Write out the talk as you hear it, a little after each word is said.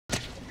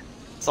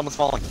Someone's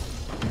falling.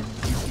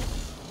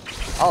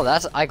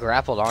 Oh, I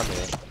grappled onto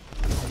it.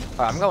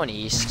 Alright, I'm going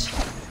east.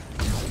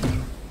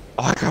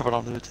 Oh, I grabbed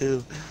onto it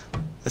too.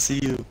 I see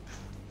you.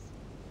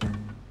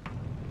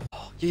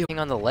 Oh, you're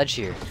on the ledge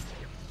here.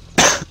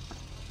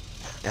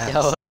 Yes.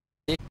 Yo.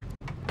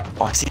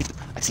 Oh, I see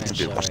some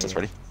dude. Watch this.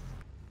 Ready?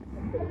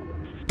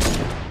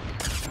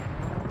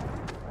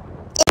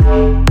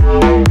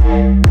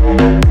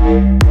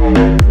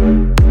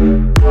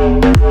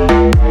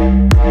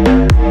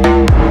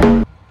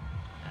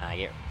 I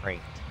get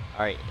pranked.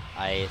 Alright,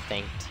 I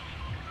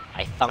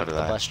thunked the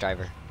bus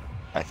driver.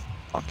 I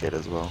thunk it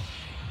as well.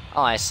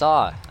 Oh, I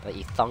saw that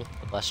you thunked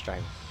the bus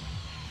driver.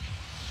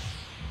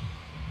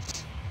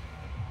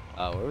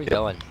 Oh, where are we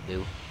going,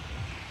 Lou?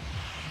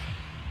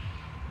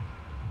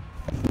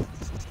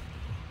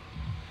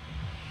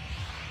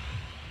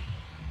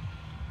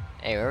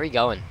 Hey, where are we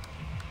going?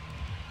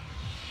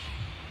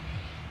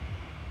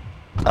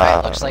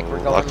 Alright, looks like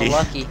we're going to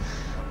Lucky.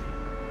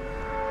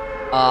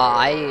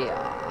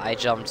 I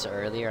jumped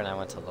earlier and I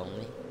went to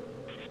Lonely.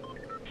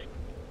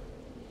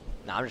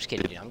 No, I'm just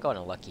kidding, dude. I'm going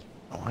to Lucky.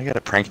 Oh, why you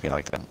gotta prank me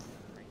like that?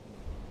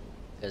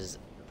 Because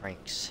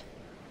pranks.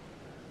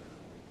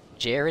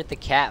 Jared the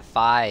Cat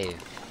 5.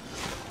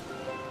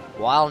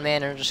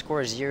 Wildman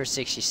underscore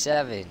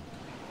 067.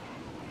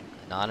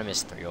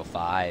 Anonymous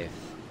 305.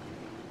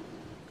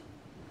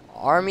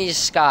 Army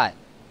Scott.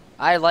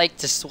 I like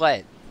to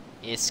sweat.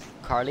 It's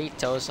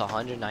Carlitos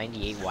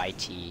 198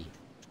 YT.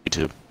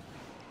 YouTube.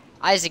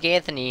 Isaac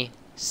Anthony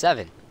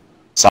 7.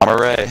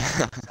 Samurai.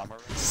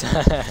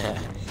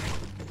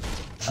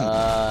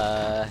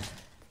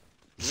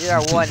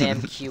 ZR1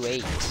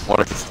 MQ8. What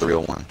if it's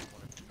 301?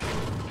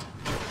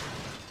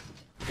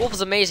 Wolf's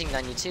Amazing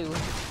 92.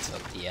 It's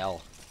up the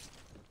L.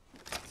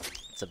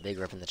 It's a big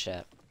rip in the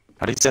chat.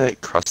 How do you say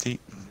that? Krusty?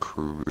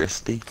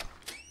 Christy?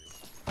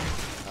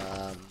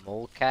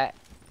 Mocat?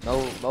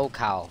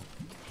 Mocow.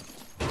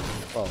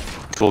 Whoa.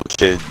 Cool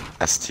kid.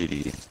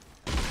 STD.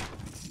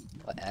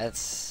 What,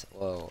 that's...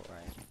 Whoa,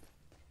 right.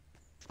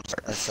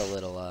 That's a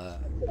little,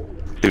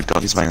 Dude,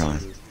 don't use my own.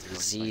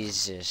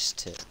 diseases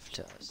to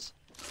us.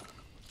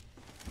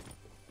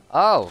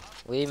 Oh,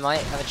 we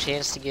might have a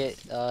chance to get,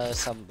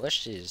 some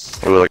bushes.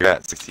 Oh, look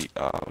at that. 60.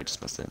 Oh, we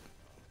just missed it.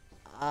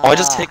 Oh, I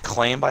just hit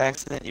claim by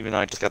accident, even though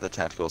I just got the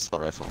tactical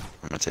assault rifle.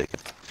 I'm gonna take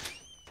it.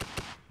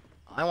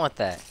 I want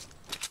that.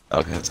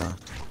 Okay, that's on.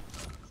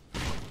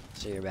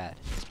 So you're bad.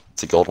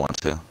 It's a gold one,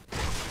 too.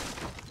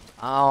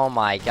 Oh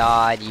my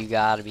god, you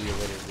gotta be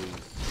literally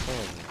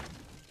killing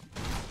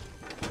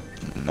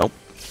me. Nope.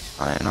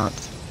 I am not.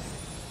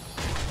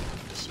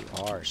 Yes, you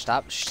are.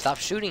 Stop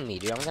shooting me,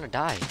 dude. I'm gonna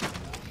die.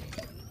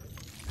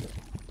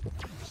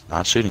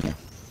 Not shooting you.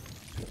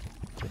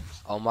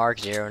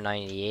 Omark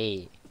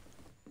 098.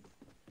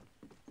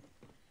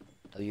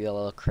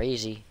 WLL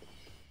crazy.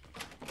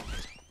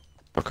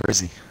 Go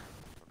crazy.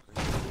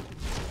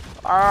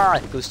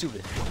 Ah, go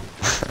stupid.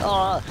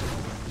 Ah.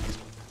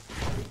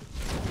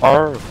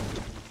 Arr.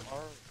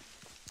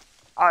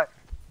 Arr.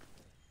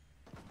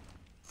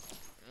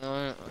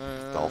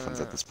 Dolphins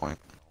at this point.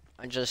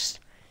 I just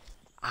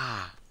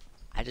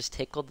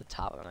tickled the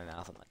top of my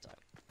mouth on my tongue.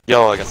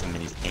 Yo, I got some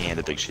minis and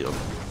a big shield.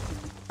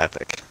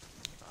 Epic.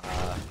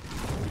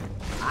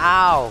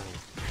 Ow!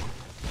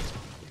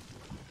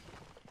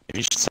 Maybe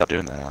you should stop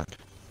doing that, Alec.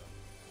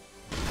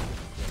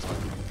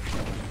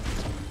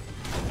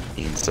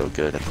 Being so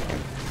good at the game.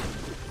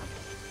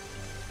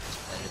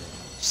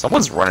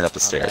 Someone's running up the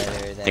stairs.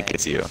 I think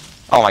it's you.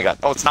 Oh my god.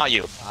 Oh, it's not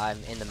you. I'm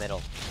in the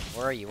middle.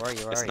 Where are you? Where are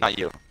you? Where are you? It's not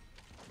you.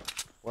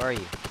 Where are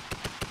you?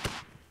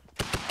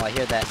 Oh, I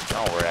hear that.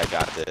 Don't worry, I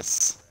got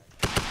this.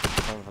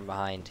 Coming from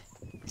behind.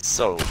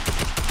 So dead.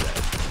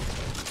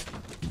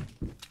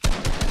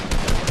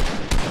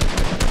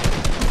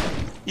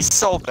 He's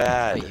so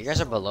bad. Wait, you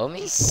guys are below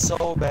me? He's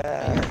so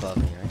bad. You're above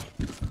me, right?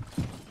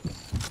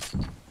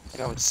 That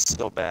guy was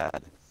so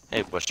bad.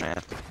 Hey, Bushman.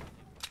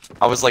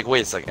 I was like,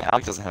 wait a second.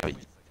 Alec doesn't have a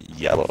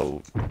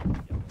yellow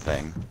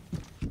thing.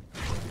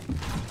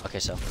 Okay,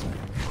 so.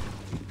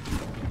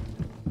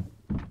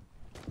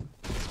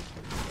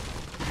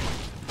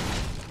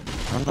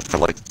 I don't know if I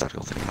like the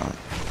tactical thing or not.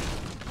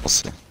 We'll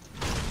see.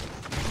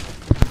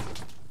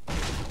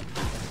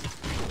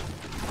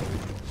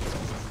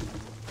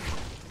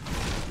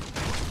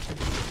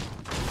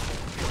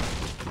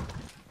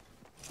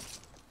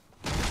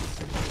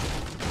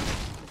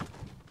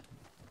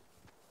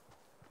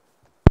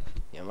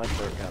 Yeah, my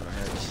throat kind of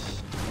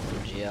hurts.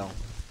 GL.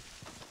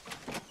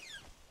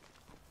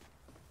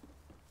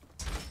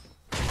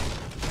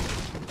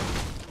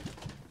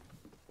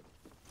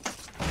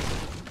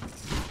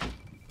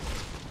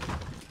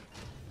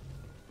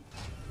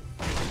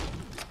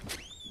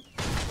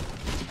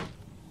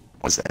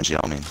 What does the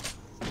NGL mean?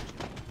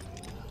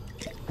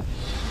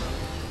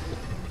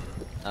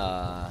 I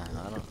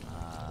don't,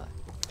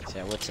 see,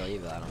 I would tell you,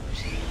 but I don't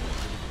understand.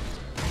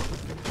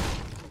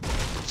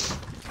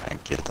 I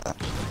get that.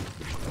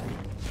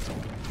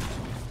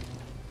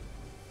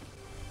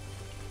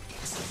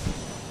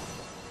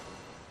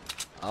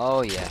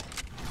 Oh, yeah.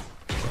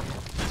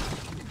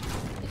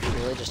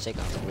 really just take a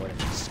hoverboard and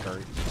just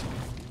skirt?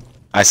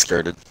 I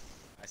skirted.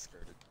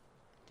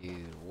 Dude,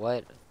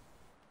 what?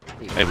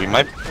 Dude, Hey, we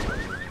might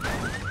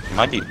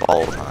be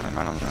ball time.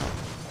 I don't know.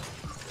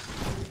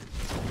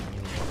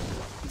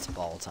 It's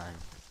ball time.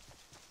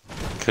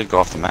 Could go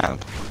off the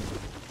map.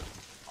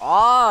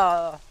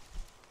 Ah!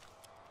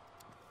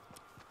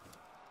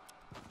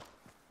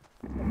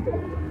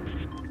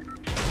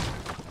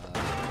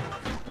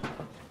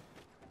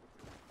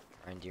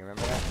 Ryan, do you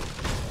remember that?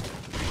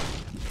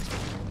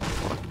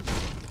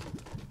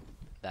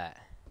 That.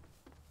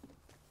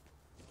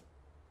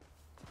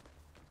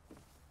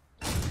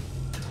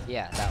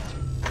 Yeah, that one.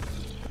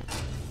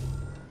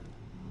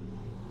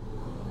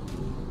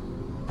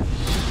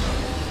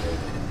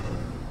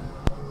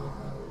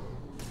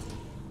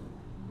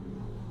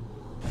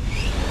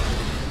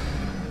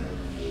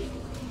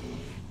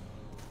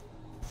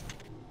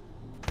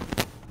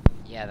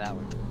 Yeah, that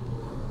one.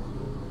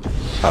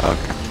 Oh,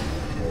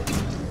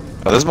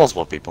 okay. Oh, there's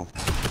multiple people.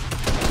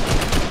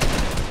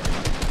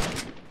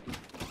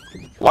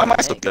 Why am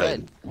I so Hey,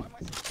 good?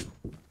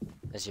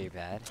 Is you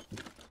bad?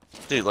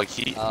 Dude, like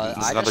there's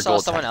I another just saw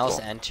gold someone tactical. else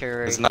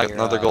enter. There's your,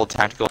 another gold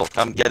tactical.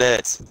 Come get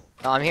it.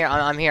 No, I'm here.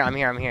 I'm here. I'm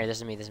here. I'm here. This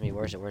is me. This is me.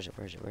 Where's it? Where's it?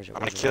 Where's it? Where's it? I'm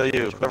gonna Where's it? kill Where's it?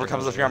 you. Where's it? Whoever Where's it?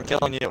 comes up Where's here, I'm it?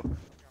 killing you.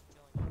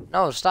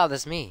 No, stop.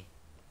 That's me.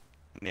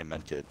 I need a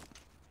med kit.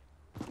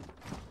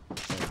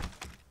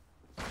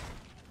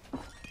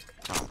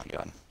 Oh my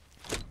god.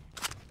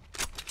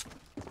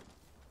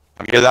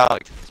 Come get it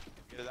out.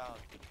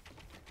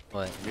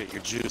 What? Get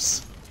your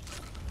juice.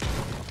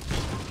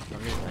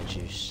 I need my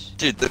juice.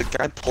 Dude, the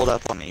guy pulled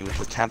up on me with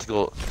a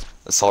tactical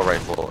assault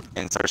rifle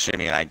and started shooting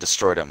me, and I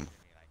destroyed him.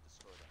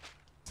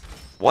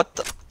 What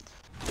the?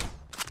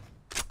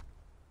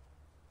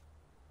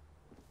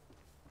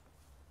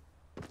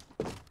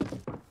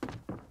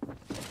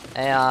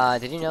 Hey,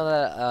 did you know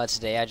that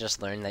today I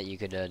just learned that you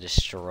could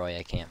destroy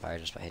a campfire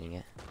just by hitting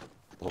it?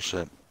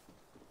 Bullshit.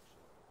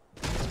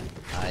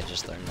 I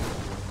just learned that.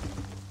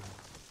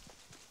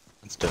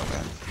 That's dope,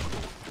 man.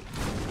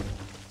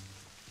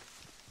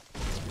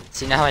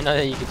 See, now I know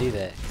that you could do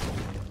that.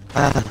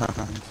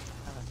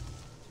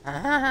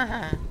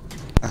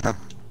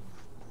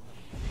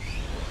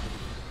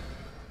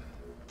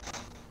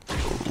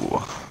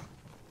 Ooh.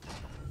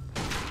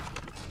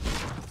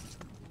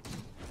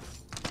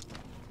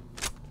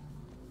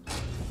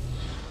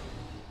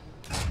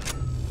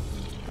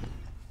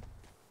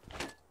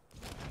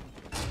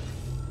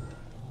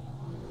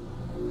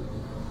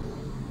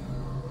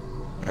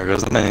 There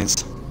goes the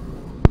minis.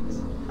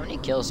 How many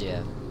kills do you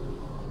have?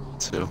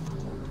 2.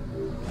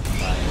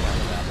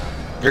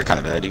 Wow, You're kind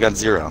of bad. You got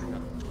 0.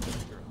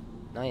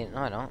 no, no,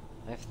 I don't.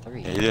 I have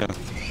 3. Yeah, you do.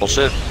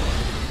 Bullshit.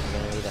 I'm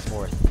gonna be the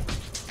 4th.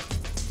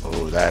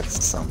 Oh,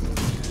 that's some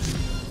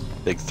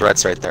big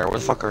threats right there. Where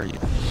the fuck are you?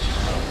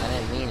 I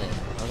didn't mean it.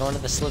 I'm going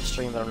to the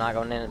slipstream, but I'm not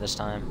going in it this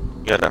time.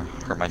 You gotta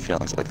hurt my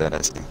feelings like that,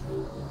 I see.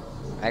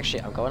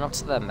 Actually, I'm going up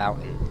to the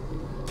mountain.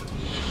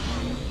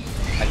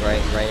 Like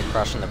right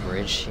across from the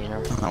bridge, you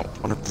know? Oh,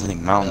 what are the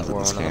mountains in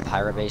Where this one of game? the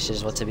pirate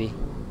bases was to be.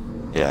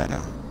 Yeah, I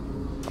know.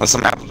 There's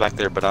some apples back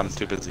there, but I'm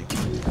too busy.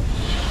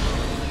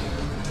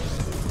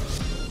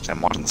 I'm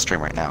watching the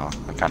stream right now.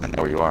 I kinda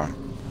know where you are.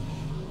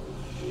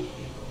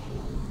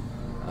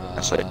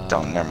 Actually, I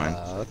don't. Never mind.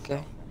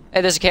 Okay.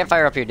 Hey, there's a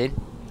campfire up here, dude.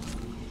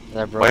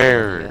 That I broke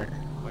Where? it.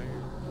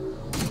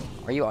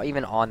 Are you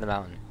even on the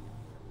mountain?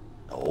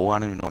 Oh, I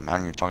don't even know what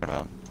mountain you're talking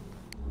about.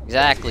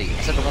 Exactly.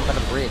 I said the one by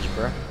the bridge,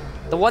 bro.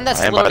 The one that's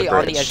I am by the literally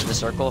on the bridge. edge of the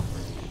circle.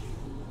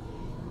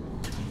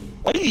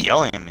 Why are you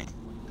yelling at me?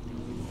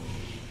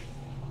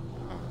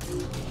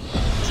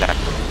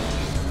 Exactly.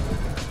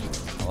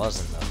 I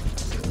wasn't, though.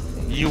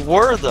 You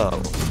were,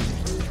 though.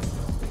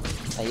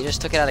 Hey, you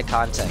just took it out of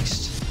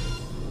context.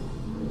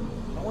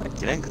 No, I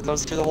didn't, because I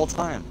was here the whole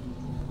time.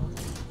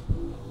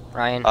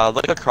 Ryan.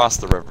 Look across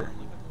the river.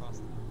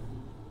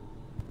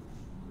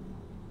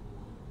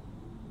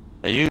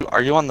 Are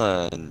you on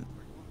the...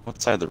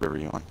 What side of the river are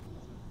you on?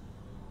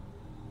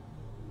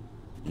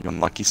 You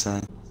on Lucky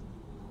side?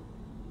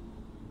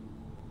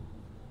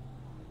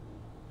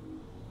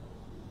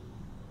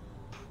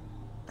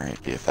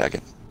 Alright, be a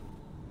faggot.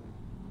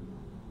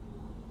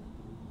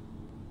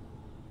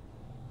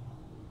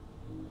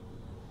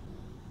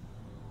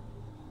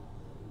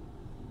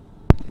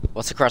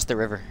 What's across the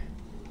river?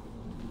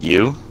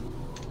 You?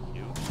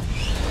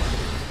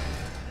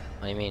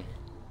 What do you mean?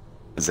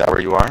 Is that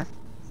where you are?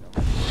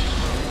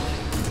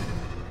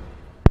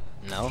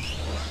 No.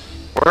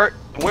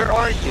 Where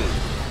are you?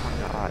 Oh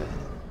my god.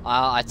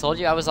 I told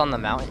you I was on the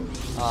mountain.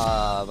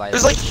 By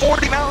There's like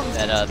 40 mountains!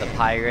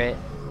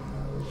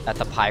 that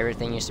the pirate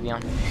thing used to be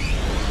on.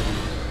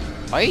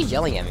 Why are you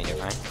yelling at me, dude,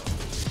 Ryan?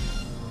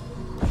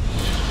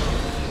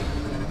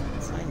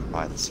 It's not even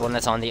by the The one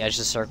that's on the edge of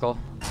the circle.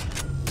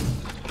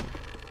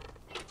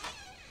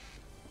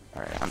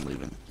 Alright, I'm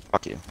leaving.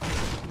 Fuck you.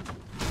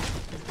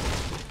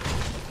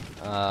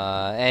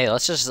 Hey,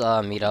 let's just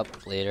meet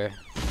up later,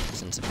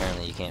 since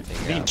apparently you can't I'm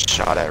figure being out.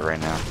 shot at right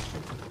now.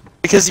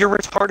 Because you're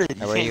retarded.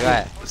 Hey, where can't you give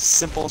at?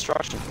 simple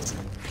instructions.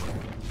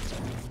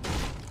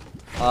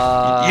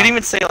 You didn't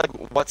even say like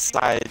what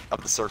side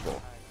of the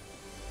circle.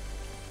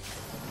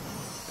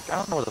 Like, I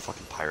don't know where the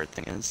fucking pirate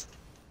thing is.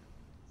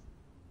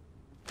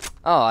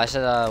 Oh, I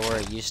said where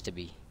it used to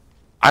be.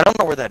 I don't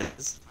know where that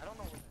is.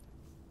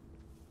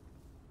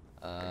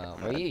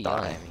 Where are you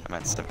yelling at me? I'm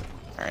at 7.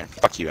 Alright,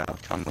 fuck you,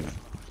 Alec. I'm leaving.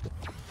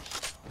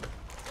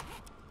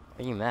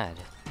 Are you mad?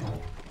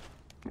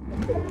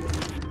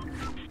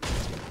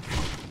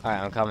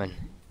 Alright, I'm coming.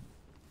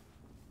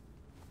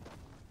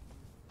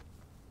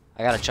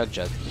 I got a chug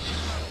jug.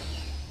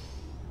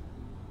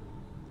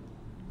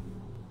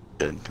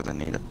 Good, because I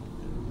need it.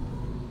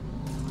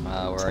 Where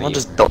are Someone you?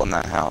 just built in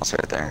that house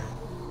right there.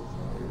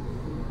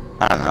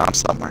 I don't know, I'm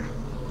somewhere.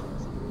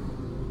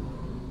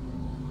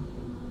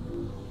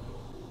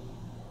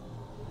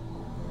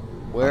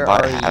 Where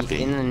I'm are happy.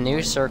 you? In the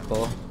new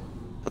circle.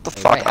 What the Are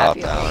you fuck up,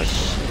 happy? Alec?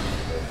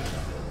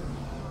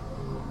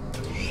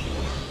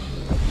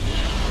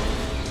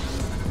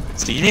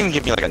 So you didn't even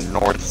give me like a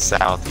north,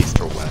 south, east,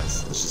 or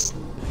west. It's just...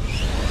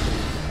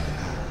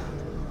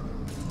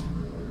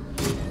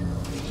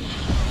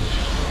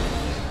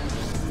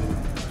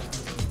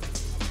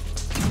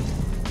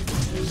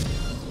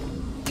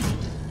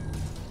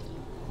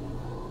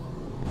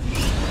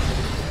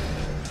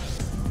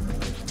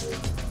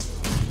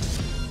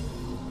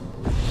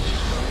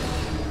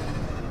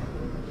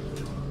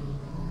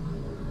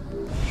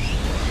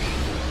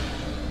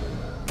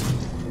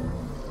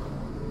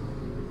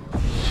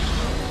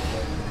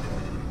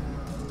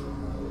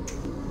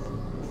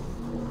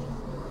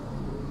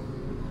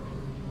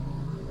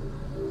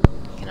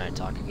 Can I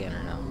talk again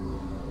or no?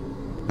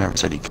 Never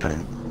said you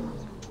couldn't.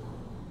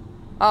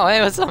 Oh,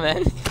 hey, what's up,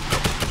 man?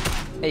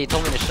 Hey, you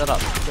told me to shut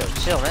up. Yo,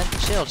 chill,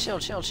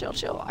 man.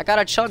 Chill. I got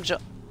a chug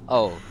jug.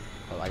 Oh,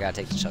 I gotta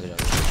take the chug jug.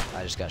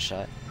 I just got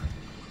shot.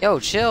 Yo,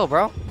 chill,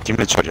 bro. Give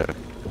me the chug jug.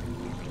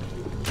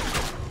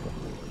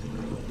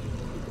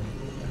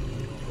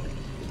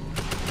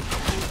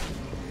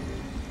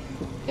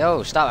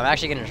 Yo, stop. I'm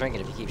actually gonna drink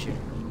it if you keep shooting.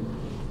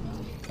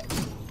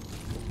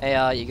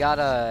 Hey, you got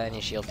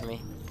any shield for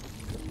me?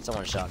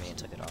 Someone shot me and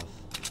took it off.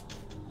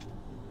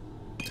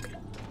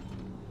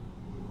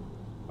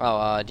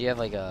 Oh, do you have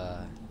like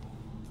a...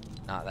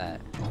 Not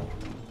that.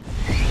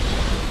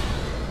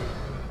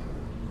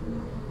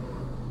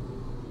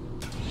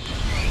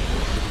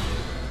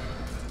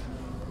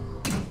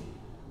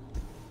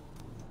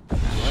 I'm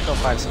gonna go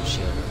find some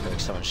shield real quick.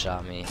 Someone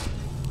shot me.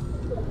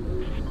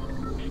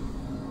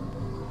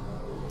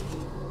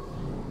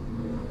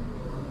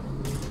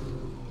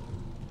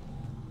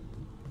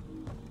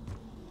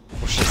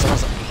 Oh shit,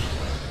 someone's...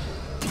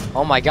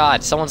 Oh my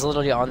god, someone's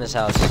literally on this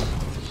house.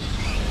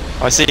 Oh,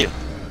 I see you.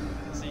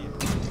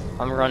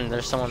 I'm running,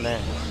 there's someone there.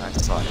 I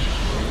saw it.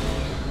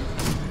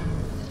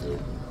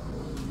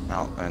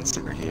 No, and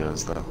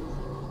superheroes though.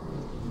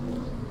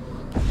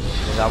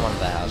 He's on one of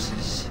the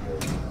houses.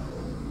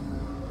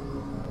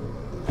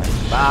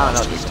 Wow,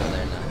 no, he's still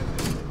there now.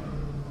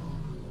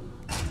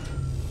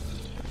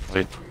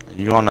 Wait, are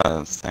you on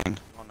a thing?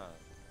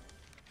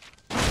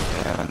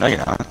 Yeah, no you're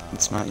not.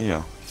 It's not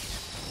you.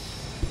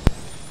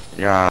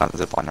 You're on a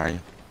zipline, are you?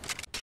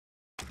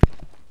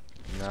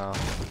 No.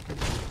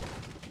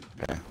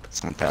 Okay,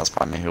 someone passed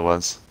by me who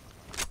was.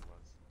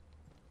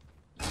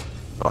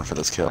 Going for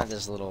this kill. At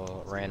this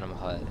little random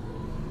hut.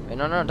 Wait,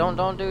 no,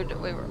 don't do it.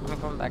 Wait, I'm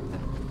coming back there.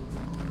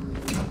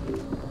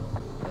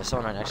 There's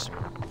someone right next to me.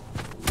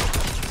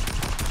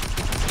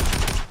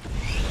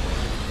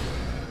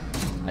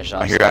 I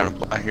shot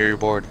someone. I hear you're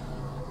bored.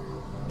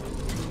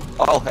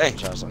 Oh, hey! I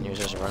shot someone. He was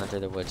just running through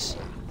the woods.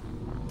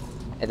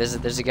 Hey,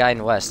 there's a guy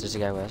in west. There's a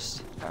guy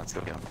west. Yeah, let's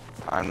go.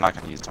 I'm not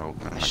gonna use no.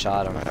 I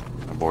shot him.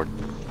 I'm bored.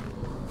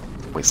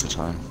 Waste of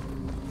time.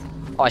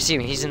 Oh, I see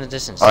him. He's in the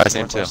distance. Oh, I He's see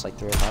him northwest, too. Like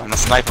 3 I'm o'clock. gonna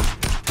snipe him.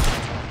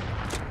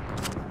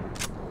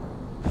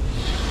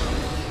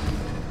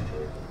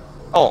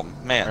 Oh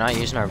man! We're not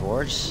using our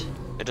boards.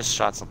 It just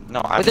shot some.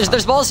 No, Wait,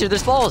 there's balls here.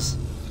 There's balls.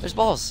 There's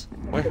balls.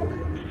 Where?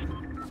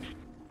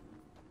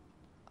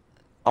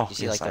 Oh, You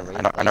see, yes, like, the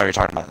I know what you're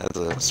talking about. It's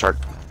a start,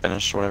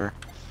 finish, whatever.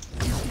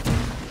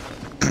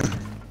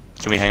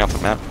 Can we hang off the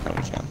map? No,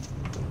 we can't.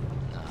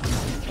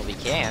 Well, we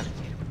can.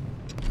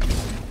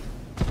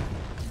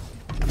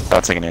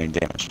 Without taking any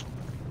damage.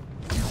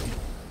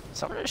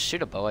 Someone just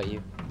shoot a bow at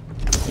you.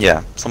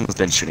 Yeah, someone's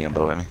been shooting a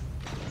bow at me.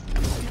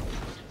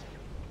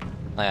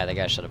 Oh yeah, that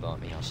guy shot a bow at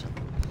me also.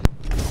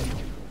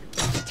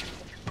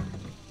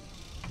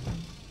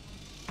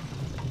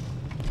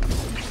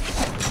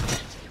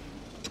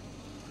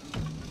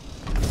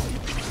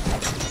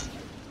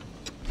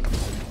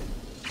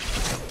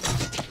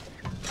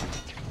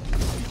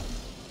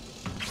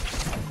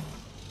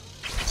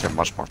 They're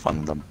much more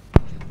fun than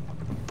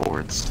the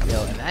boards.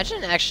 Yo,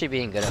 imagine actually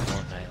being good at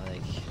Fortnite.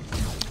 Like,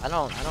 I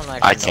don't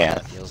actually I know can't.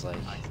 what that feels like.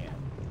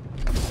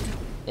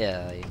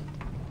 Yeah. Like,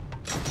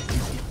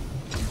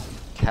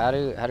 how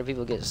do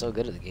people get so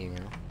good at the game? You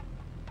know.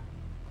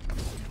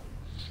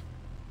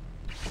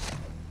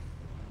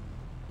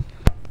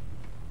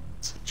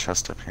 It's a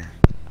chest up here.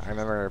 I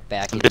remember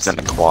back Some kids in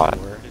the quad.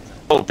 before,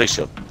 Oh, big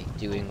shield. like,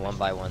 doing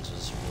 1x1s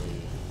was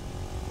really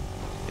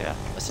Yeah.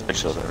 What's in Big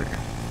your shield over here.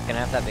 Can I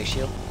have that big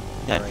shield?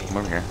 Yeah, Where are you? come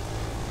over here.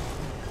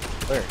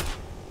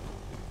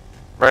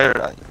 Where? Right.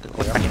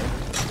 Wait, up here?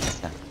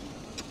 Yeah.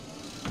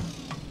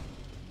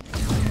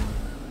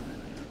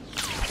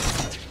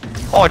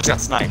 Oh, I just got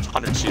sniped.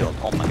 100 shield.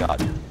 Oh my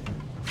god.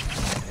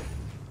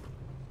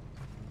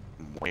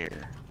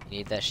 Where? You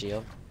need that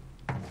shield?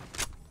 I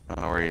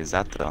don't know where he's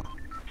at though.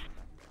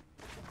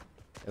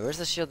 Hey, where's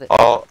the shield that...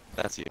 Oh,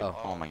 that's you. Oh.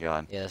 Oh my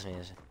god. Yeah, that's me.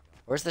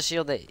 Where's the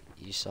shield that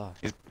you saw?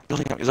 He's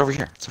building up. He's over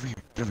here. It's over here.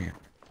 Get over here.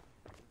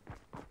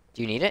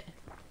 Do you need it?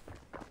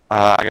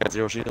 I got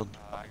 0 shield.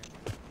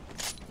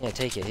 Yeah,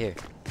 take it. Here.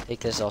 Take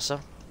this also.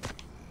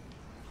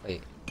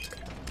 Wait.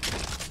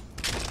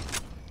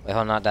 Wait, hold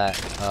on, not that.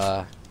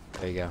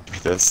 There you go. Give me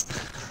this.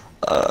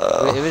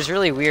 It was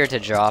really weird to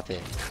drop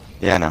it.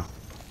 Yeah, I know.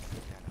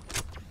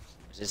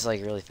 It's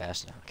like really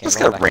fast now. Okay, Just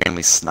roll got back.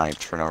 randomly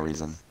sniped for no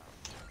reason.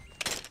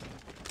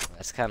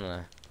 That's kind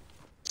of...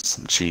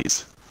 Some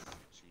cheese.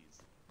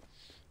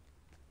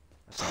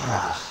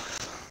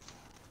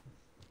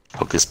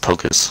 Hocus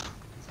pocus.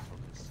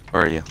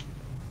 Where are you?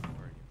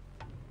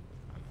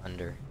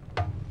 Under.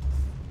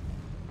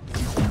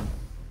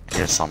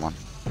 Here's someone.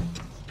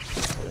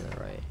 To the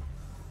right.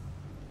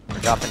 We're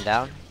dropping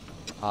down.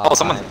 Oh,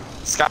 someone. I'm-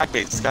 Sky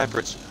bait. Sky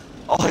bridge.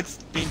 Oh, it's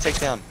being taken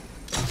down.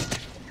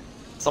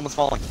 Someone's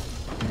falling.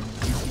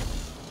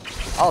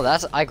 Oh,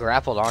 that's... I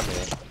grappled onto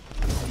it.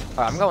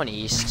 Alright, I'm going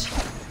east.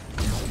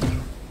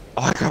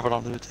 Oh, I grabbed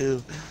onto it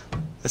too.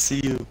 I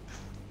see you.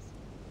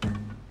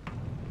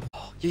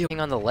 You're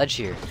on the ledge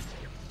here.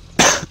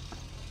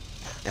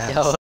 Yes.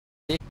 Yo.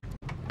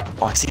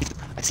 Oh, I see some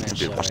Alright,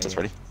 dude. Watch right this.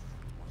 here. Ready?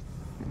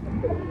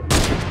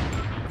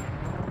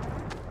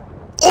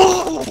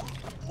 Oh!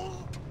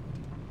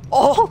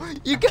 Oh,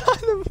 you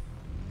got him!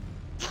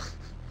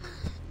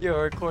 Yo,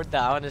 record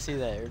that. I want to see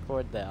that.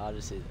 Record that. I want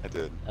to see that. I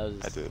did. That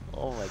was... I did.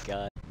 Oh my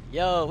god.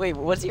 Yo, wait,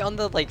 was he on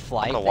the, like,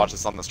 flying I'm gonna thing? watch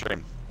this on the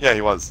stream. Yeah,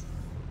 he was.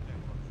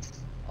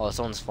 Oh,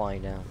 someone's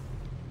flying down.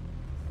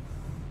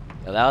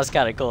 Yo, that was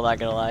kind of cool, not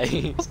gonna lie. I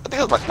think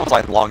that was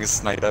my longest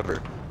snipe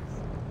ever.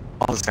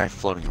 Oh, this guy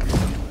floating.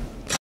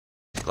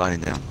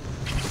 Gliding down.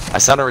 I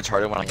sounded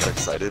retarded when I got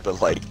excited,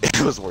 but like,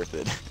 it was worth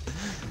it.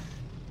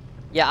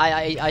 Yeah,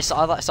 I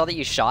saw that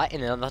you shot,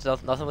 and then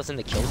nothing was in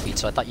the kill feed,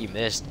 so I thought you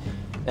missed.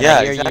 And Yeah,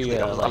 I hear exactly. You,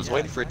 I was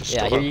waiting for it to show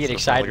Yeah, I hear up, you get so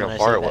excited like when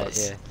how I far say it that.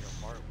 was. Yeah.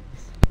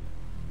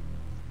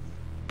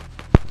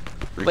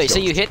 Three Wait, so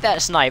kills. you hit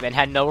that snipe and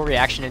had no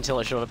reaction until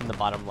it showed up in the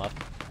bottom left?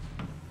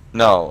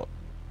 No.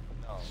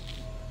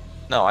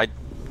 No, I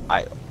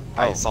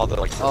Oh. saw the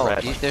like the Oh,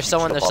 red. there's like,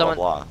 someone. There's blah, someone.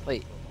 blah, blah.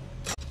 Wait.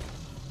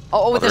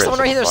 Oh, there there's is, someone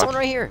right here. what There's the someone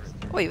right here.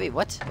 Wait,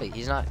 what? Wait,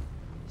 he's not.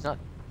 He's not.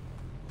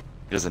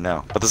 He doesn't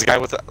know. But there's a guy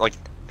with like,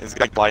 there's a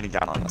guy gliding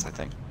down on us, I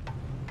think.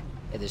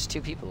 Yeah, there's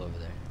 2 people over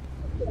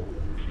there.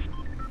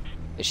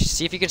 Wait,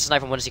 see if you can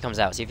snipe him once he comes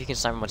out. See if you can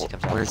snipe him once he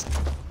comes out. Where's?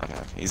 Okay,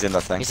 he's in the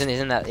thing. He's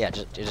in that. Yeah,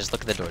 just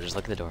look at the door. Just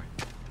look at the door.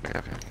 Okay.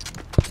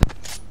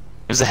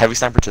 There's a heavy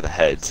sniper to the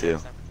head too.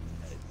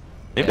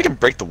 Maybe we can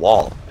break the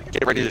wall.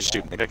 Get ready to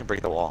shoot. Maybe I can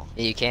break the wall.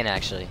 Yeah, you can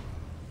actually.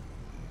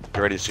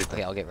 Get ready to shoot them.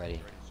 Okay, I'll get ready.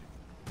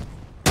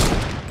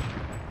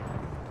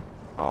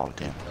 Oh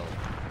damn.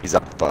 He's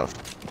up above.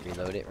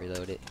 Reload it.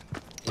 Reload it.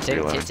 You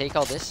Reloading. take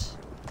all this.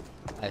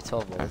 I have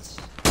 12 bullets.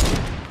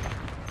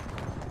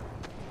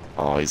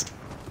 Oh, he's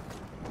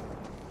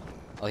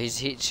Oh, he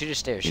shoot his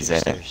stairs. Shoot he's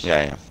his in. stairs.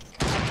 Yeah.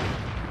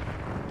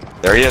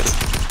 There he is.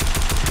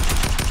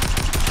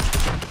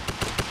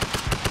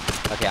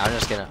 Okay, I'm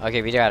just gonna.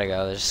 Okay, we gotta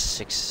go. There's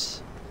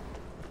 6.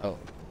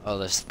 Oh,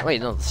 there's.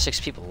 Wait, no, 6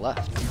 people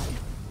left.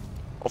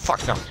 Oh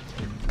fuck no.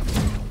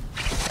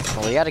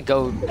 Well, we gotta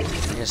go in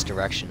this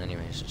direction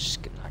anyway, so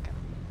just get not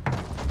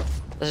gonna.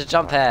 There's a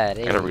jump pad.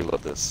 I gotta hey.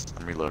 reload this.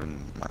 I'm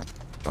reloading my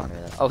gun.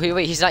 Oh,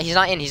 wait, he's not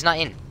in. He's not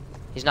in.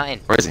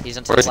 Where is he? He's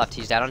onto Where the is he? left.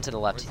 He's down onto the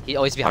left.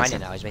 He's behind see. it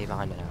now. He's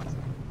behind it now.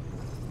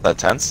 That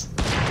tense?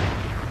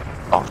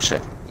 Oh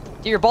shit.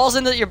 Dude, your ball's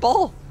in your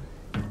ball.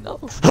 No.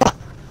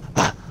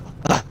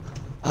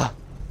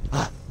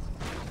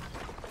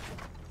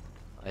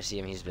 I see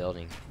him. He's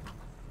building.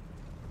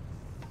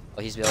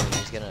 Oh, he's building.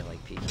 He's gonna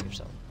like peek or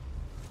something.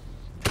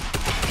 Can't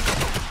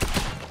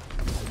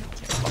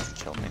fucking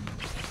kill me.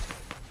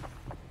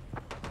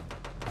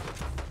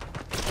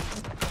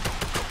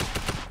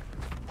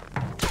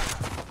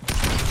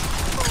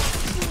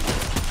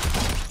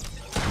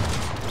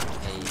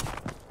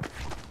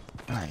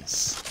 Hey,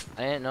 Nice.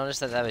 I didn't notice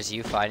that was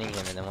you fighting him,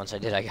 and then once I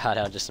did, I got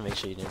out just to make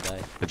sure you didn't die.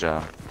 Good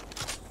job.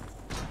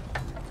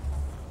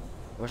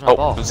 Where's my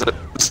ball? There's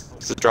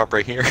a drop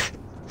right here.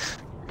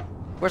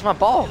 Where's my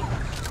ball?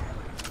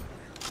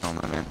 Oh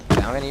no, man.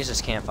 Okay, I'm gonna use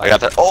this campfire. I got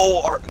that.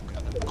 Oh,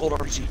 gold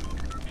RPG.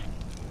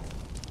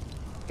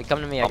 Hey, come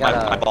to me. I Oh,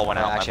 got my ball went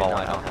out. Actually, My ball no,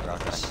 went I out. don't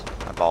have this.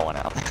 My ball went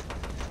out.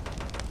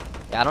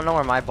 Yeah, I don't know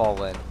where my ball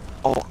went.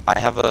 Oh,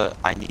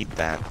 I need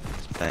that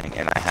thing,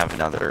 and I have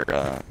another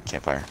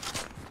campfire.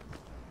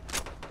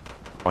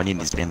 Oh, I need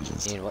these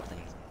bandages. You need what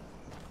thing?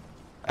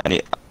 I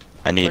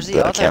need Where's the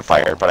the other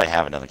campfire, ball? but I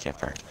have another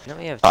campfire. No,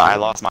 we have. I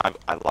two. lost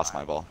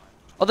my ball.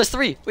 Oh, there's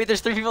 3. Wait,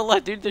 there's 3 people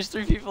left, dude. There's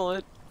 3 people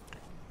in.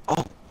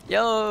 Oh. Yo!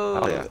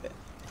 Oh, yeah.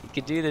 You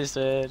can do this,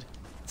 man.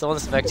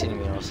 Someone's spectating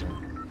me also.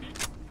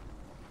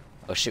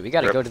 Oh shit, we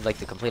gotta Rip. go to like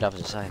the complete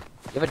opposite side.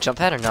 You have a jump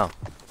pad or no?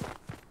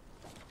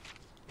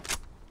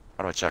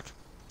 How do I check?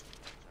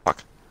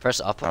 Fuck. Press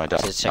up No, I don't.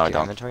 to No, check I your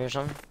don't. inventory or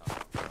something?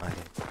 Okay.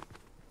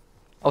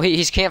 Oh,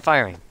 he's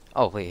campfiring.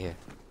 Oh, wait, here.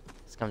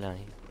 Let's come down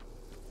here.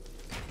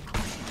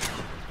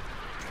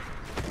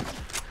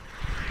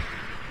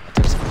 I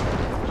took some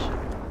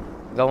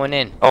damage. I'm going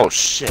in. Oh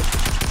shit.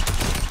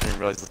 I didn't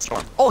realize the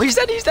storm. Oh, he's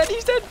dead, he's dead,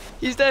 he's dead!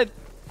 He's dead!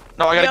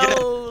 No, I gotta get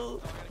in.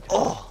 Yo!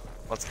 Oh,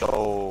 let's go.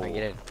 Alright,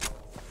 get in.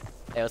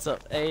 Hey, what's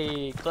up?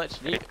 Hey, clutch,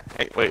 Hey, neat.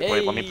 hey,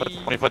 wait, let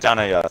me put down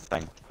a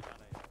thing.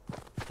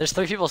 There's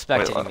 3 people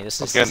spectating me.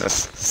 This let's is. get in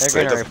this.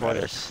 They're It gonna doesn't report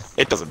matter. us.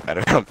 It doesn't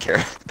matter. I don't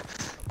care.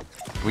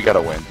 We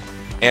gotta win,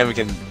 and we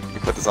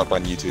put this up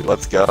on YouTube.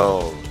 Let's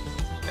go.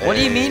 What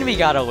do you mean Hey. we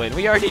gotta win?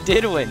 We already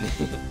did win.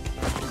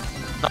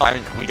 No, I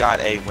mean we got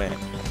a win.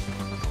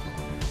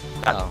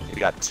 Oh. We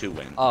got 2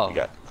 wins. Oh, We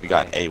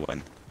got okay. a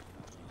win.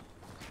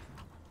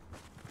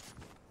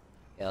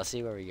 Yeah, let's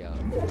see where we go.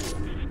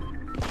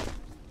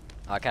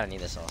 Oh, I kinda need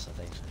this also,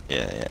 thanks.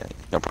 Yeah,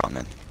 no problem,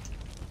 man.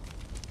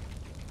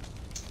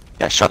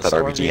 Yeah, I shot that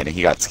So RPG and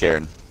he got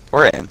scared.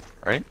 We're in,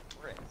 right?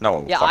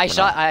 No. Yeah, fuck, I we're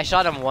shot not. I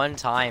shot him one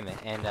time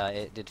and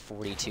it did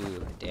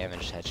 42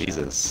 damage headshot.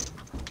 Jesus.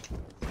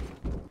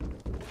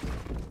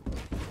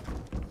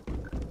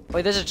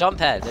 Wait, there's a jump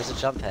pad. There's a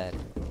jump pad.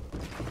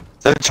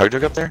 Is that a chug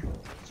jug up there?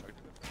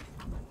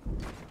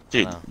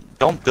 Dude, No.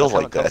 don't build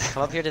Come, like come, that.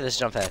 come up here to this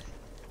jump pad.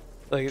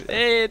 Like,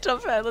 hey,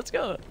 jump pad, let's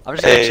go. I'm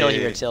just gonna chill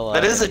here until.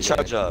 that is a we chug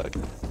get jug. it.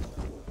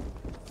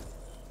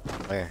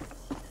 Where?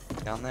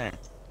 Down there.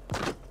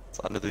 It's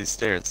under these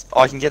stairs.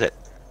 Oh, I can get it.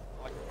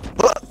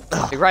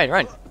 Hey,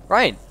 Ryan,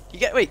 you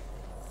get wait.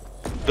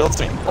 Build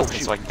me. Oh, Build me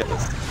shoot. so I can get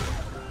this.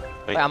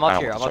 Wait, I'm up I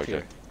here. want I'm the up here.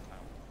 chug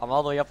I'm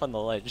all the way up on the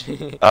ledge.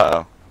 jug.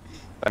 Uh-oh.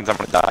 That means I'm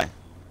gonna die.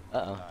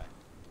 Uh-oh.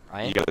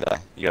 Ryan? You gotta die.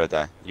 You gotta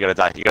die. You gotta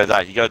die. You gotta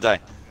die. You gotta die.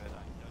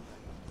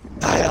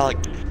 Die, Alec.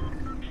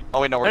 Oh,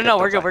 wait, no, we're good. No,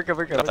 we're Don't good, die.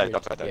 we're good. Don't die, we're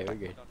don't good. die, Yeah, don't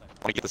we're die. good.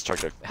 I wanna get this chug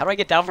jug. How do I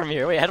get down from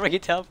here? Wait, how do I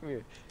get down from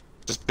here?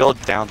 Just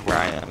build down to where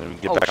I am and we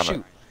can get Oh, back on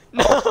shoot.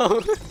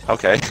 the... No!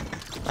 Okay.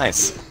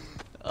 Nice.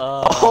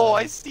 Oh,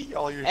 I see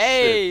all your shit.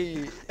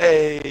 Hey!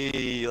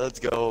 Hey, let's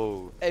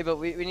go. Hey, but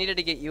we needed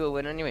to get you a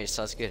win anyway,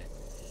 so that's good.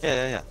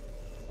 Yeah.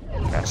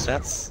 Crash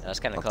stats. That's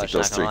kind of I'll take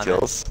clutch, those not 3 gonna lie,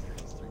 kills.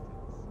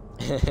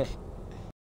 man.